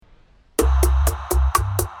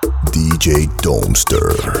djdomester.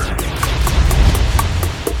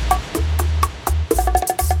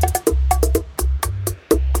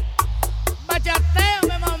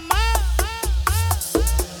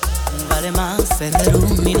 Vale más perder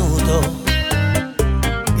un minuto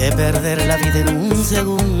que perder la vida en un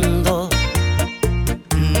segundo.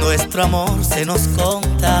 Nuestro amor se nos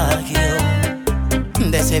contagió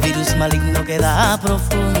de ese virus maligno que da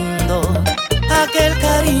profundo. Aquel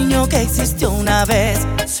cariño que existió una vez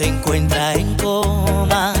se encuentra en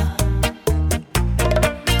coma.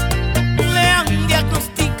 Le han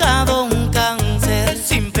diagnosticado un cáncer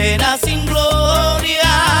sin pena, sin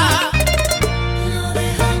gloria. Lo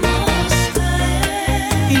dejamos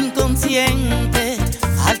caer. Inconsciente,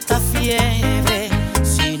 alta fiebre,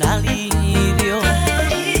 sin alivio.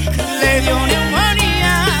 Le dio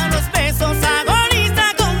neumonía, los besos agoniza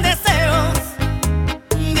con deseos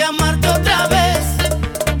de amarte otra vez.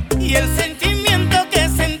 Y el sentimiento que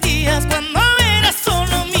sentías cuando eras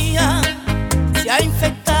solo mía se ha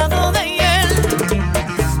infectado de hiel.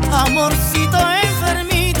 Amorcito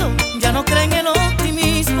enfermito, ya no cree en el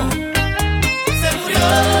optimismo, se murió.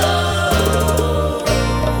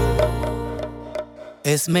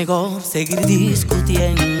 Es mejor seguir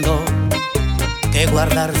discutiendo que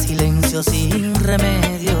guardar silencio sin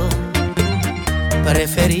remedio.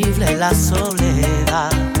 Preferible la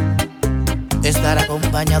soledad, estar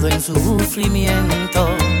acompañado en sufrimiento.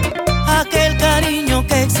 Aquel cariño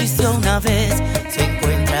que existió una vez se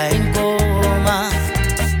encuentra en coma.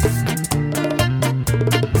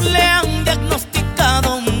 Le han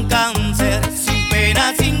diagnosticado un cáncer sin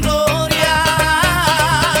pena, sin gloria.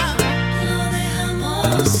 Lo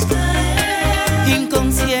dejamos caer.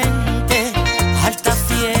 Inconsciente, alta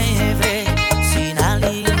fiebre, sin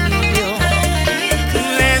alivio.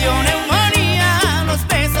 Le dio neumonía, los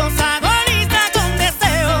besos agoniza con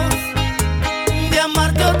deseos de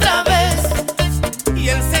amarte otra vez. Y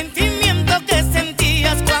el sentimiento que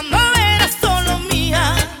sentías cuando eras solo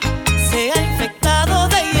mía se ha infectado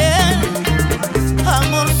de hiel.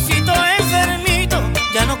 Amorcito enfermito,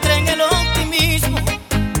 ya no cree en el optimismo,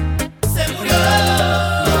 se murió.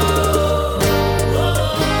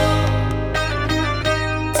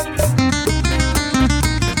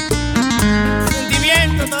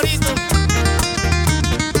 Sentimiento, Torito.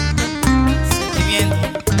 Sentimiento.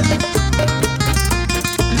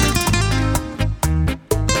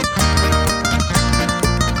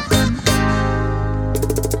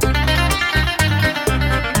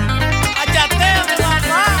 Bachateo de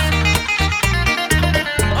papá.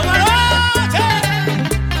 ¡Vamos a la noche!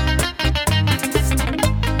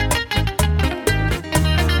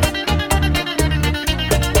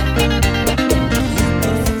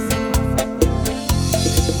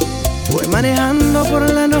 Voy manejando por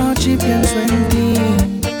la noche y pienso en ti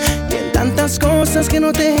y en tantas cosas que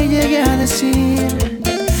no te llegué a decir.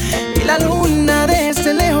 Y la luna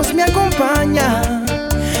desde lejos me acompaña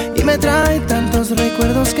y me trae tantos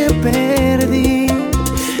recuerdos que perdí.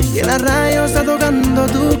 Y en la radio está tocando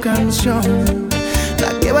tu canción, la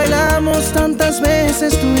que bailamos tantas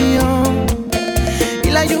veces tú y yo. Y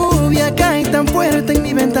la lluvia cae tan fuerte en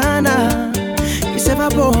mi ventana y se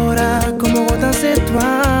evapora como gotas de tu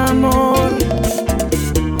amor.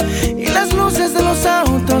 Y las luces de los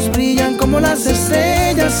autos brillan como las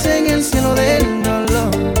estrellas en el cielo del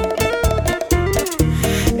dolor.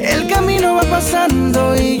 El camino va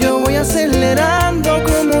pasando y yo voy acelerando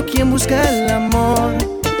como quien busca el amor.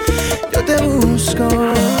 Yo te busco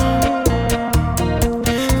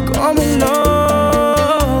como un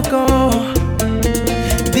loco.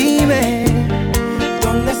 Dime,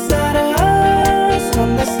 ¿dónde estarás?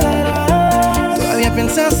 ¿Dónde estarás? Todavía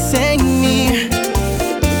piensas en mí.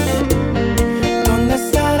 ¿Dónde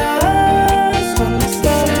estarás? ¿Dónde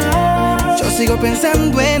estarás? Yo sigo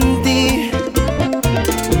pensando en ti.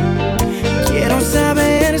 Quiero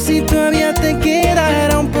saber si todavía te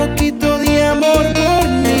quedará un poquito de amor por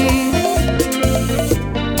mí.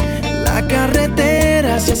 La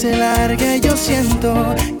carretera se hace larga y yo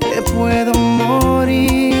siento que puedo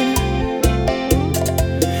morir.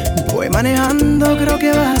 Voy manejando, creo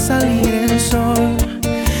que va a salir el sol.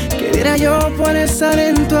 ¿Qué diera yo por estar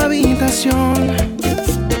en tu habitación?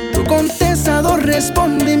 Tu contestador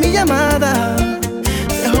responde mi llamada.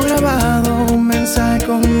 Dejo grabado un mensaje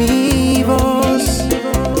con mi voz.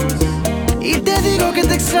 Y te digo que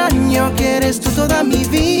te extraño, que eres tú toda mi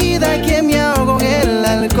vida, que me ahogo en el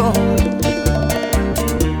alcohol.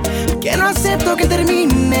 Que no acepto que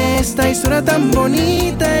termine esta historia tan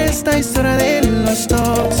bonita, esta historia de los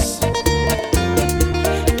dos.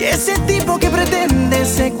 Que ese tipo que pretende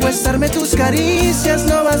secuestrarme tus caricias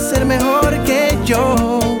no va a ser mejor que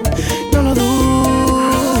yo. No lo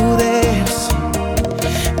dudes.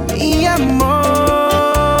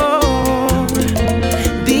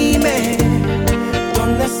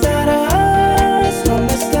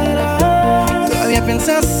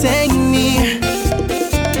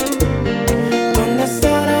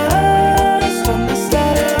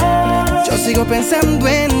 pensando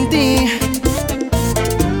en ti.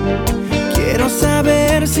 Quiero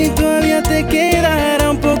saber si todavía te quedará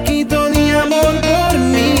un poquito de amor por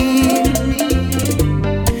mí.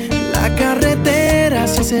 La carretera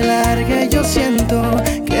se hace larga y yo siento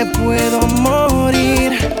que puedo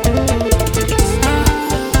morir.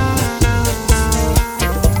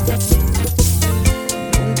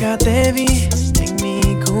 Nunca te vi en mi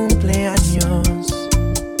cumpleaños,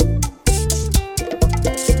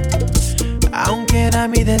 aunque era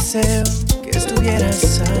mi deseo que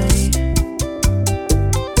estuvieras ahí.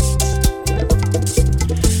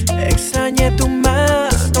 Extrañé tu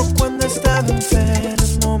mano cuando estaba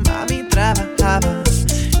enfermo, mami trabajaba,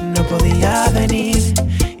 no podía venir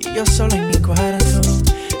y yo solo en mi cuarto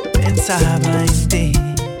pensaba en ti.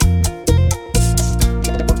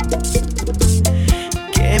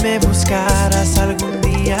 Que me buscaras algún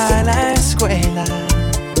día a la escuela.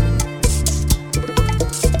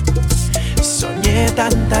 Soñé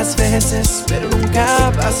tantas veces, pero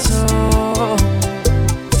nunca pasó.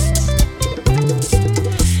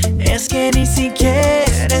 Es que ni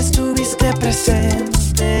siquiera estuviste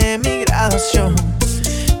presente en mi graduación.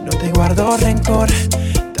 No te guardo rencor,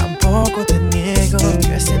 tampoco te niego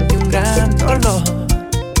que sentí un gran dolor.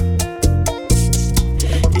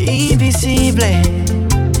 Invisible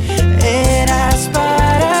eras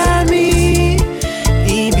para mí,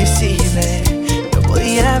 invisible. No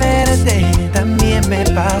podía verte, también me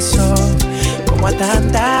pasó como a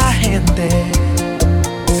tanta gente.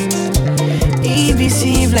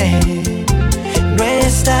 Invisible, no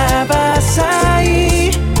estabas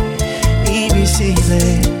ahí.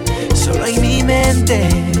 Invisible, solo en mi mente,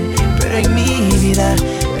 pero en mi vida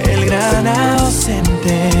el gran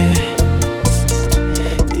ausente.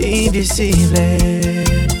 Invisible.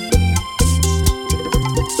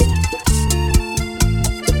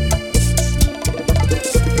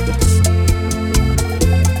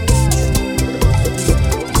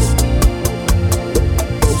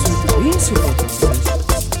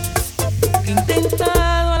 He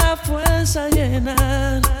intentado a la fuerza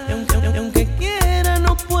llenar, y aunque quiera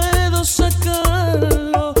no puedo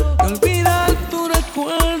sacarlo. De olvidar tu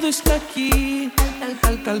recuerdo está aquí,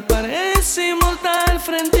 tal parece inmortal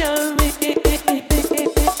frente a mí.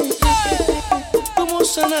 Cómo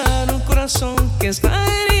sanar un corazón que está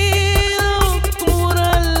herido, cómo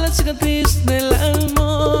borrar la cicatriz del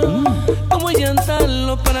amor, cómo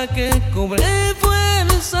llantarlo para que cobre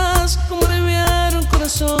fuerzas, cómo aliviar un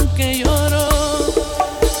corazón que lloró.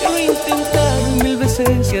 Yo lo he intentado 1000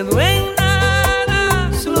 veces, quedó en nada,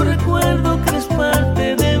 solo recuerdo que eres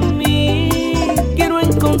parte de mí. Quiero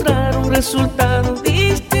encontrar un resultado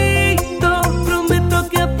distinto, prometo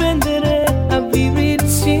que aprenderé a vivir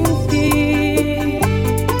sin ti,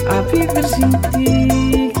 a vivir sin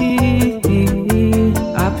ti,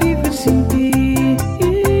 a vivir sin ti,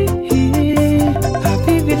 a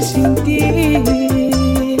vivir sin ti.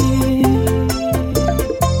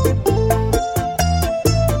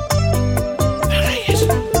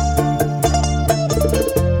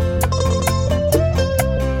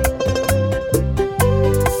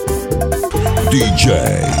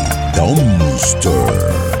 djdomester.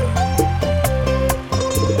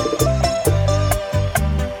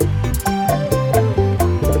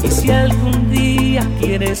 Y si algún día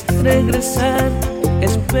quieres regresar,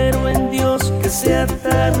 espero en Dios que sea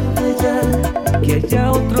tarde ya, que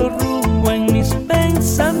haya otro rumbo en mis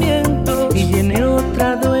pensamientos y llene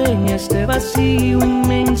otra dueña este vacío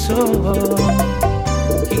inmenso.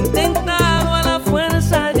 He intentado a la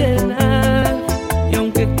fuerza llenar, y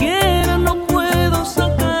aunque quiera no puedo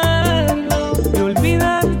sacarlo. De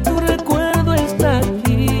olvidar tu recuerdo está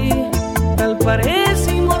aquí, tal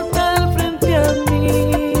parece inmortal frente a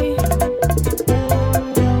mí.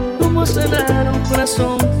 Cómo sanar un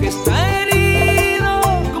corazón que está herido,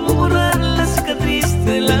 cómo borrar la cicatriz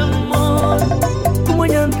del amor, cómo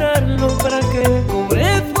llantarlo para que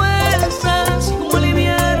cobre fuerzas, cómo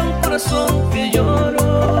aliviar un corazón que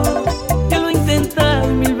lloró. Ya lo he intentado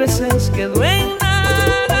 1000 veces, quedó en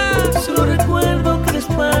nada, solo recuerdo que eres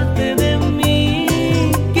parte de mí.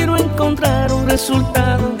 Quiero encontrar un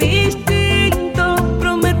resultado distinto,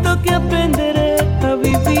 prometo que aprenderé a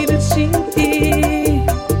vivir sin ti,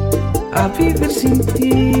 a vivir sin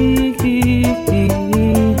ti,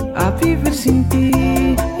 a vivir sin ti.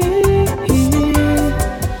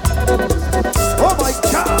 Oh my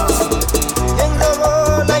God. ¿Quién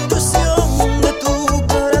robó la ilusión de tu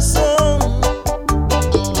corazón?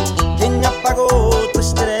 ¿Quién apagó tu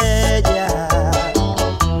estrella?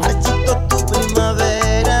 Marchito tu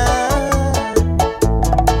primavera.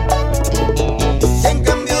 ¿Quién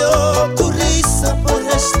cambió tu risa por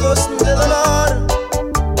gestos de dolor?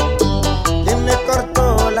 ¿Quién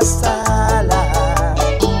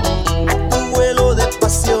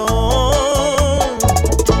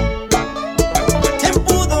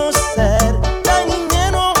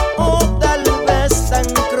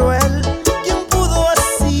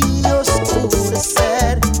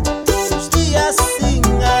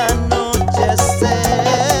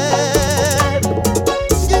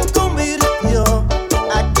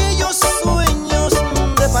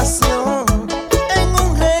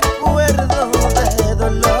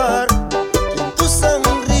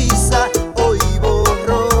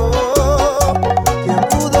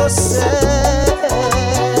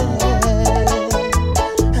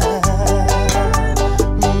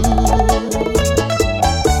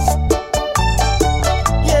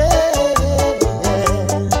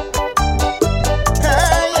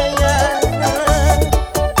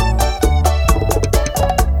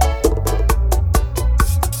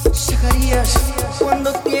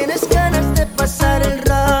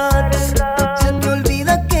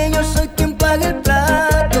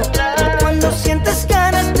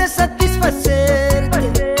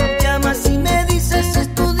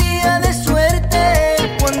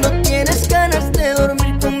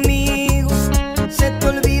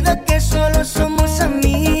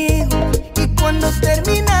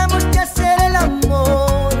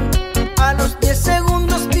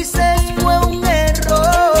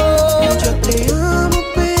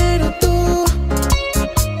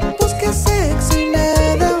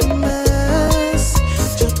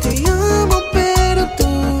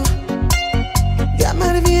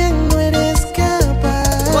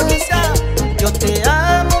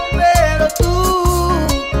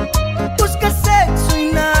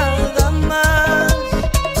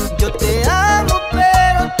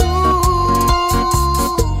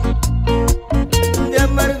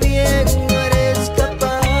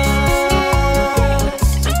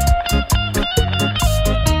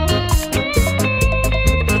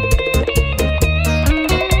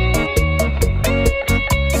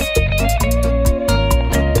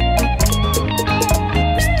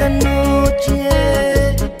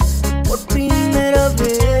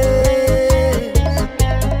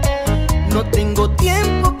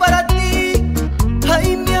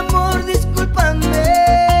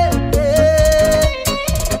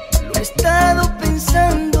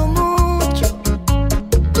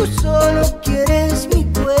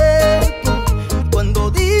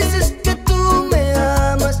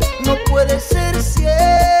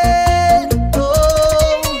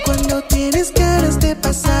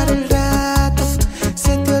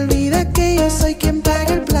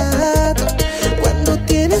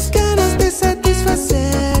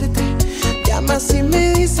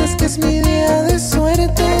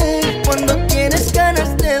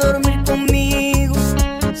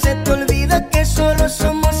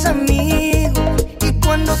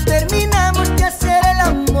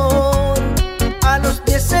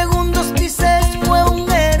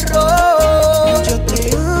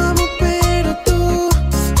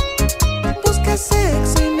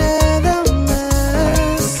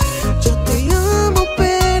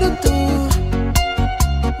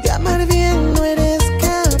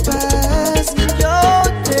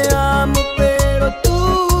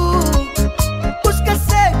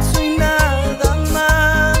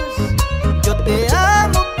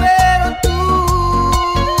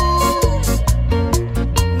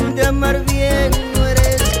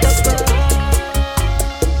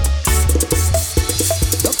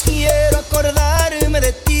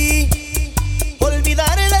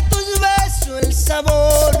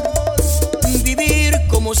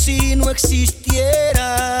si no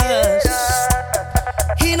existieras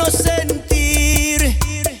y no sentir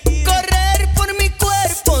correr por mi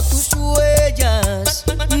cuerpo tus huellas.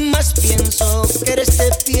 Más pienso que eres de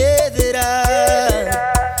piedra.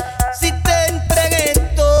 Si te entregué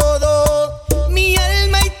todo, mi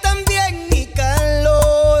alma y también mi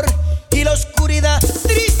calor, y la oscuridad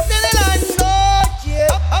triste de la noche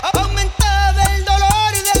aumentaba el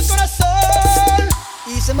dolor del corazón.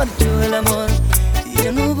 Y se marchó el amor y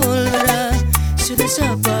ya no volverá. Se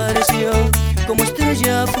desapareció como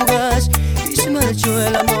estrella fugaz. Y se marchó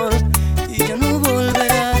el amor y ya no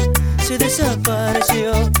volverá. Se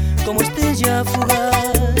desapareció como estrella fugaz.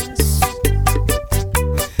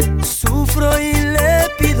 Sufro y le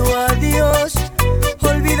pido a Dios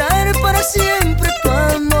olvidar para siempre tu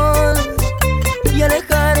amor y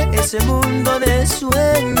alejar ese mundo de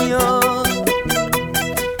sueños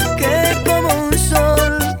que como un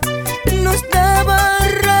sol nos daba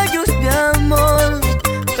rayos de amor,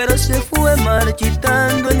 pero se fue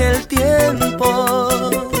marchitando en el tiempo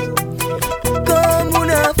como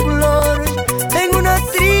una flor en una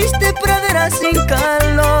triste pradera sin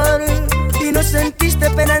calor. Y no sentiste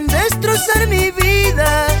pena en destrozar mi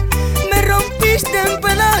vida, me rompiste en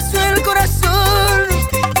pedazos el corazón.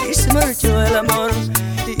 Y se marchó el amor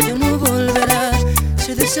y ya no volverá.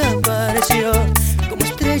 Se desapareció como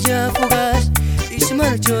estrella fugaz. Y se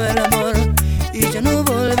marchó el amor y ya no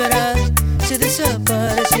volverá. Se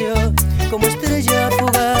desapareció como estrella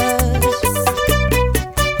fugaz.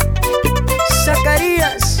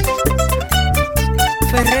 Zacarías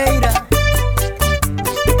Ferreira.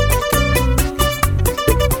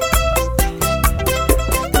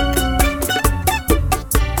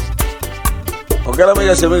 Ok,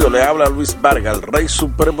 amigas y amigos, le habla Luis Vargas, el rey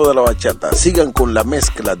supremo de la bachata. Sigan con la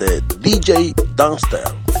mezcla de djdomester.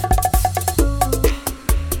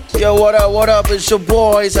 Yo, what up, it's your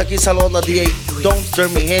boys. Aquí saludando a djdomester,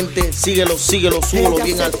 mi gente. Síguelo, súbelo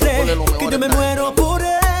bien alto. Ponle lo mejor. Que yo me muero por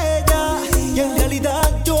ella y en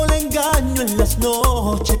realidad yo la engaño en las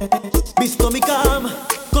noches. Visto mi cama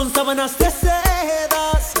con sábanas de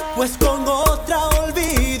sedas, pues con otra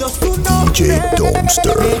olvido su nombre.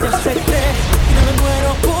 djdomester. Ella se cree que yo me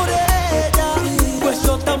muero por ella, pues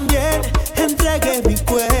yo también entregué mi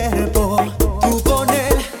cuerpo. Tú con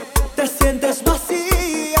él te sientes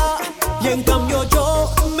vacía y en cambio yo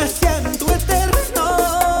me siento eterno.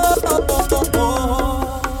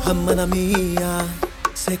 Amada mía,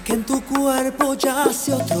 sé que en tu cuerpo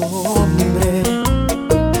yace otro hombre,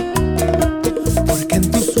 porque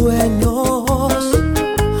en tus sueños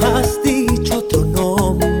has dicho otro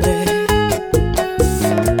nombre.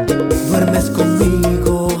 Duermes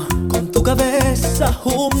conmigo, con tu cabeza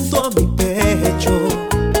junto a mi pecho,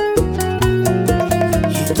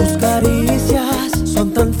 y tus caricias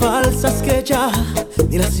son tan falsas que ya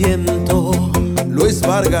ni las siento. Luis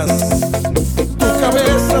Vargas, tu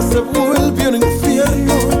cabeza se vuelve un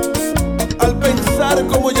infierno al pensar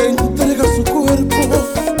cómo ella entrega su cuerpo.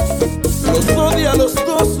 Los odia a los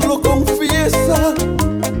dos, lo confiesa.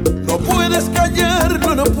 No puedes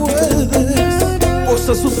callarlo, no puedes.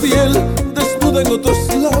 Posa su piel desnuda en otros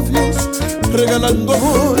labios, regalando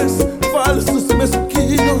amores falsos y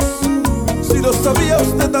mezquinos. Si lo sabía,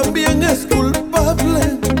 usted también es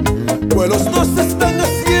culpable, pues los dos están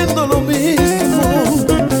haciendo lo mismo.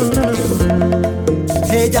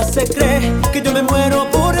 Ella se cree que yo me muero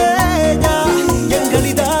por ella y en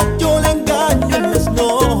realidad yo la engaño en las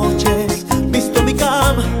noches. Visto mi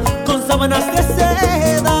cama con sábanas de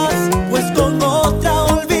sedas, pues con otra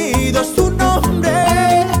olvido su nombre.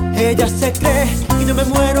 Ella se cree que yo me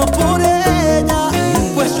muero por ella,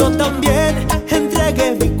 pues yo también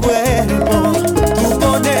entregué mi cuerpo. Tú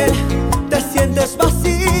con él te sientes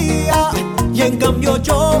vacía y en cambio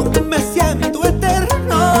yo me siento eterno.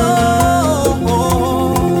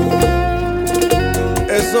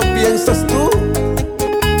 ¿Eso piensas tú?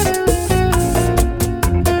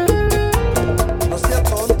 No seas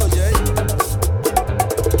tonto, Jay.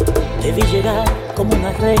 Debí llegar como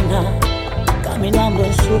una reina caminando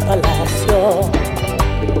en su palacio.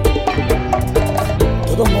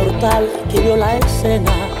 Todo mortal que vio la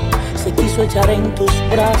escena se quiso echar en tus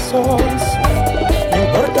brazos. No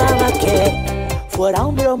importaba que fuera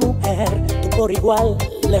hombre o mujer, tú por igual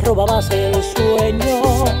le robabas el sueño.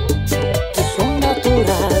 Tu son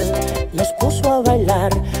natural nos puso a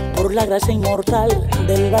bailar por la gracia inmortal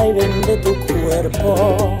del vaivén de tu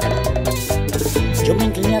cuerpo. Yo me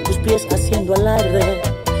incliné a tus pies haciendo alarde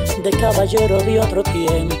de caballero de otro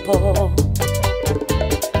tiempo.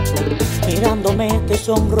 Mirándome te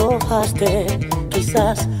sonrojaste,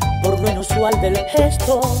 quizás por lo inusual del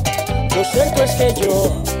gesto. Lo cierto es que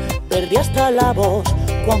yo perdí hasta la voz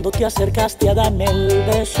cuando te acercaste a darme el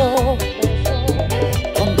beso.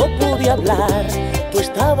 Cuando pude hablar, tú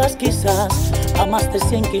estabas quizás a más de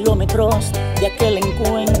 100 kilómetros de aquel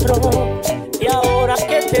encuentro. Y ahora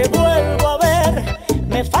que te vuelvo a ver,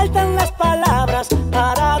 me faltan las palabras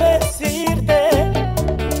para decirte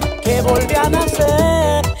que volví a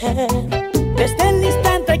nacer. Desde el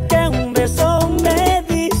instante que un beso me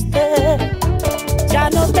diste, ya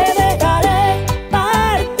no te dejaré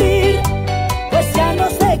partir, pues ya no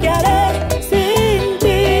sé qué haré sin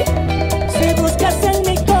ti. Si buscas en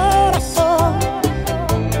mi corazón,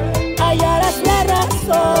 hallarás la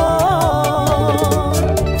razón.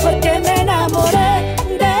 Fue que me enamoré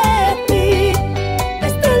de ti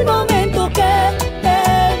desde el momento que te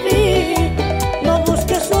vi. No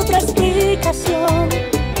busques otra explicación,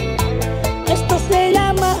 esto se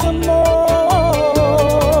llama amor.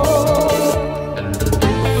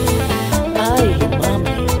 Ay,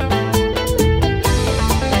 mami,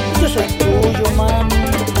 yo soy tuyo, mami.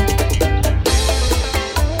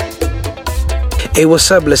 Hey,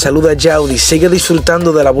 what's up? Les saluda Yaudi. Sigue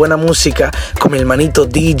disfrutando de la buena música con mi hermanito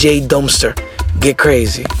djdomester. Get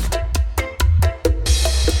crazy.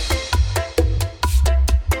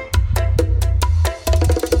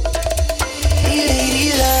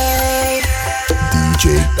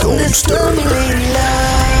 djdomester.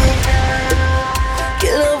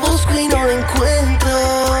 Que la busco y no la encuentro.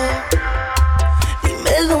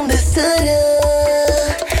 Dime dónde estará.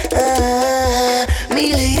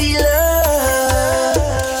 Mi lady love.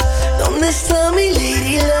 ¿Dónde está mi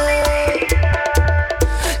lady love?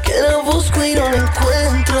 Que la busco y no la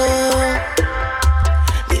encuentro.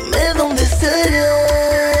 Dime dónde estará.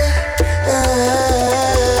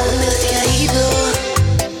 ¿Dónde se ha ido?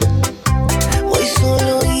 Voy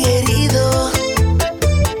solo y herido.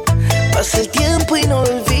 Pasa el tiempo y no lo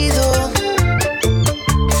olvido.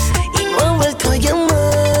 Y no ha vuelto a llamar.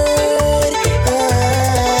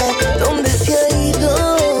 ¿Dónde se ha ido?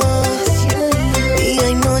 Día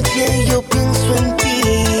y noche yo pienso en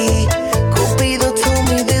ti. Cupido told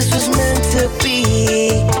me this was meant to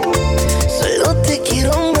be. Solo te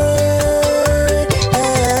quiero amar.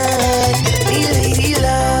 Mi lady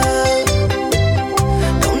love.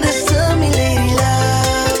 ¿Dónde está mi lady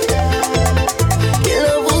love? Que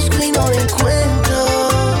la busco y no la encuentro.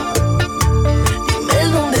 Dime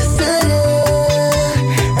dónde estará.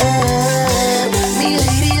 Mi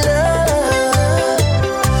lady love.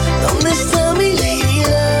 ¿Dónde está mi lady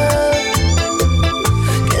love?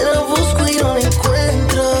 Que la busco y no la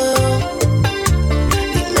encuentro.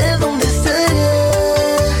 Dime dónde estará.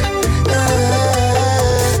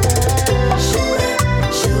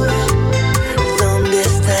 ¿Dónde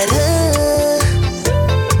estará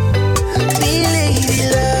mi lady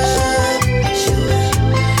love?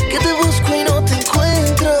 Que te busco y no te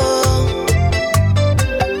encuentro.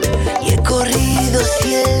 Y he corrido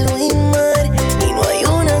cielo y mar, y no hay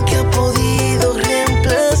una que ha podido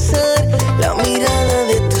reemplazar la mirada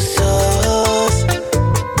de tus ojos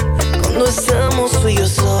cuando estamos tú y yo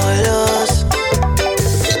solos.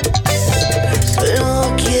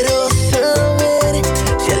 Solo quiero saber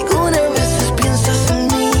si alguna vez piensas en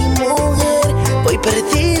mi mujer. Voy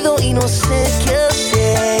perdido y no sé qué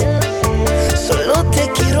hacer. Solo te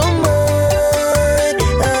quiero amar.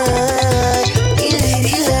 Mi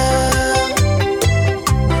lady love.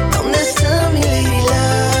 ¿Dónde está mi lady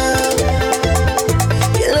love?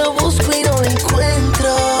 Que la busco y no la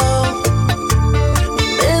encuentro.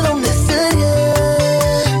 Dime dónde estará.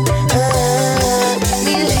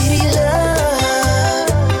 Mi lady love.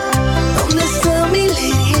 ¿Dónde está mi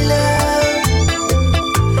lady love?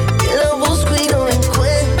 Que la busco y no la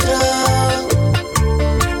encuentro.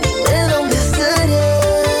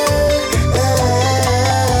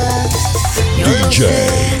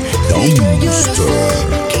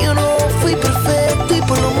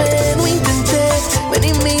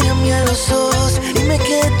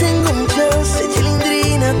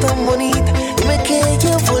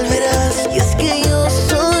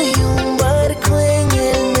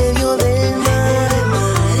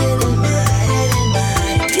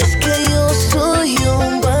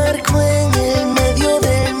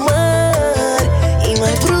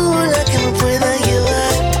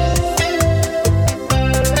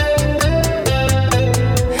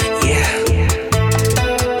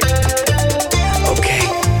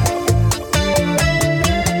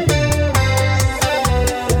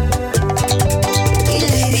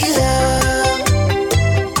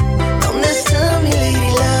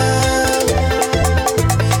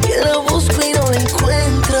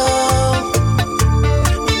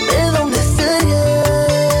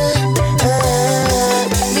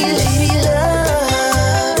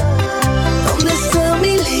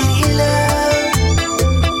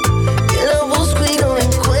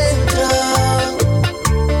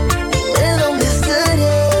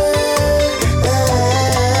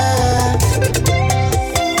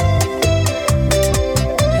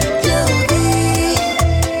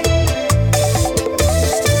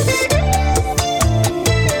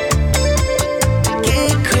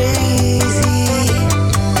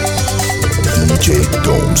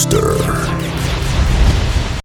 Domester.